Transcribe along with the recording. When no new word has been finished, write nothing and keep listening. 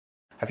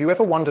Have you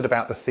ever wondered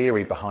about the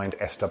theory behind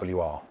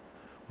SWR?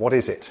 What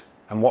is it,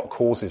 and what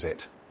causes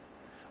it?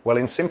 Well,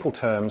 in simple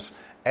terms,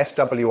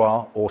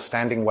 SWR, or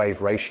standing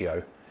wave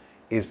ratio,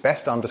 is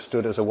best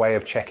understood as a way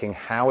of checking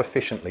how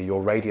efficiently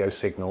your radio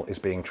signal is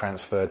being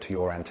transferred to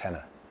your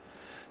antenna.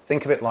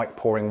 Think of it like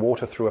pouring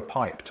water through a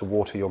pipe to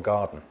water your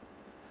garden.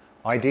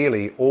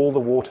 Ideally, all the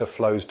water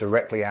flows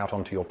directly out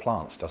onto your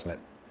plants, doesn't it?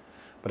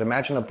 But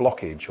imagine a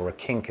blockage or a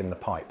kink in the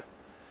pipe.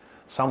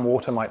 Some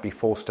water might be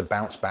forced to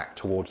bounce back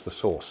towards the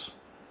source.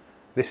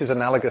 This is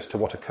analogous to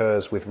what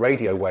occurs with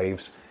radio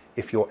waves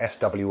if your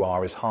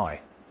SWR is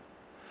high.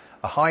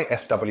 A high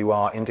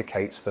SWR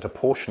indicates that a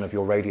portion of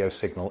your radio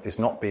signal is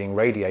not being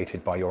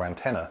radiated by your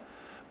antenna,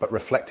 but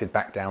reflected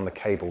back down the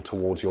cable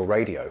towards your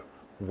radio.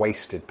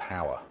 Wasted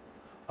power.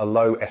 A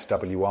low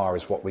SWR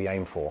is what we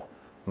aim for,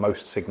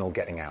 most signal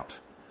getting out.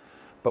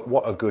 But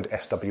what are good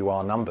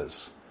SWR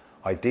numbers?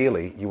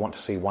 Ideally, you want to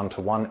see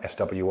 1-to-1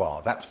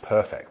 SWR. That's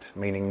perfect,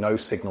 meaning no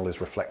signal is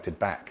reflected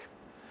back.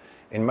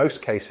 In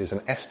most cases, an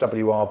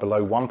SWR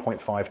below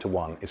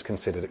 1.5-to-1 is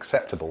considered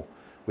acceptable,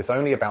 with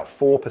only about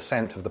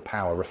 4% of the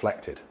power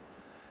reflected.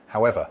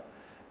 However,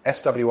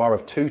 SWR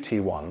of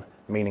 2T1,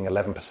 meaning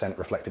 11%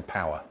 reflected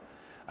power,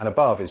 and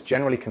above is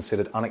generally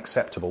considered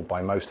unacceptable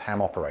by most ham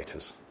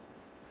operators.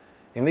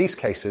 In these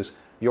cases,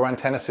 your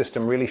antenna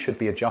system really should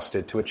be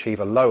adjusted to achieve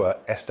a lower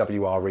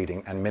SWR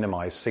reading and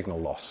minimize signal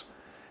loss.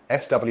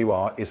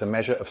 SWR is a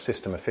measure of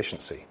system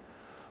efficiency.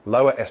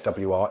 Lower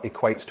SWR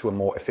equates to a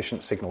more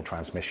efficient signal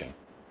transmission.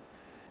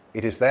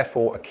 It is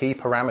therefore a key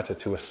parameter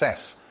to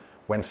assess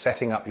when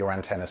setting up your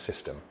antenna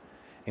system,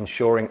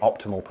 ensuring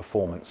optimal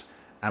performance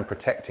and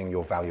protecting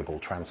your valuable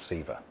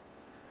transceiver.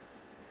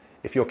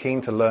 If you're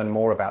keen to learn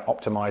more about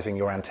optimizing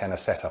your antenna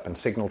setup and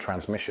signal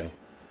transmission,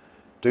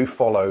 do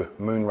follow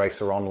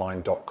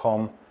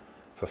moonraceronline.com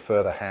for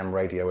further ham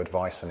radio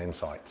advice and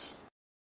insights.